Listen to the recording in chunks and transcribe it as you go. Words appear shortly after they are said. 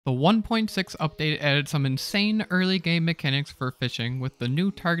The 1.6 update added some insane early game mechanics for fishing with the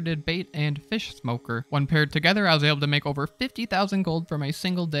new targeted bait and fish smoker. When paired together, I was able to make over 50,000 gold from a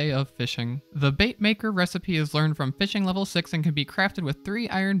single day of fishing. The bait maker recipe is learned from fishing level 6 and can be crafted with 3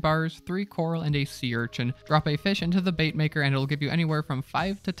 iron bars, 3 coral, and a sea urchin. Drop a fish into the bait maker and it'll give you anywhere from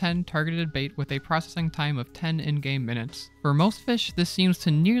 5 to 10 targeted bait with a processing time of 10 in-game minutes. For most fish, this seems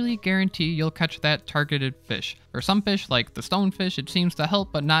to nearly guarantee you'll catch that targeted fish. For some fish, like the stonefish, it seems to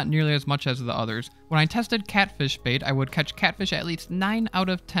help, but not nearly as much as the others. When I tested catfish bait, I would catch catfish at least 9 out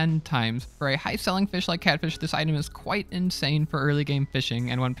of 10 times. For a high-selling fish like catfish, this item is quite insane for early game fishing,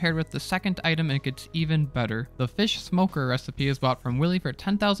 and when paired with the second item, it gets even better. The fish smoker recipe is bought from Willy for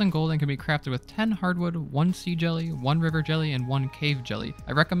 10,000 gold and can be crafted with 10 hardwood, 1 sea jelly, 1 river jelly, and 1 cave jelly.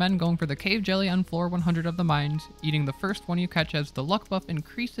 I recommend going for the cave jelly on floor 100 of the mines. Eating the first one you catch, as the luck buff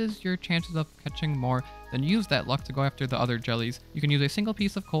increases your chances of catching more. Then use that luck to go after the other jellies. You can use a single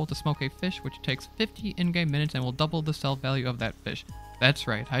piece of coal to smoke a fish, which takes 50 in-game minutes and will double the sell value of that fish. That's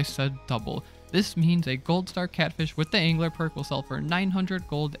right, I said double. This means a gold star catfish with the angler perk will sell for 900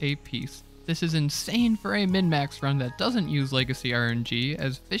 gold a piece. This is insane for a min-max run that doesn't use legacy RNG,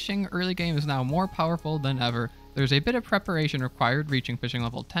 as fishing early game is now more powerful than ever. There's a bit of preparation required, reaching fishing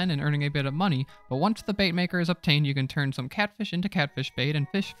level 10 and earning a bit of money, but once the bait maker is obtained, you can turn some catfish into catfish bait and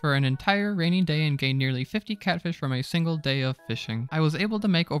fish for an entire rainy day and gain nearly 50 catfish from a single day of fishing. I was able to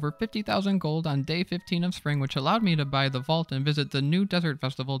make over 50,000 gold on day 15 of spring, which allowed me to buy the vault and visit the new desert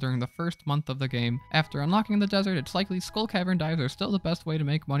festival during the first month of the game. After unlocking the desert, it's likely skull cavern dives are still the best way to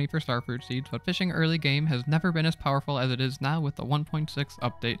make money for starfruit seeds, but fishing early game has never been as powerful as it is now with the 1.6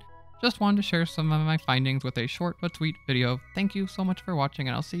 update. Just wanted to share some of my findings with a short but sweet video. Thank you so much for watching,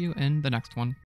 and I'll see you in the next one.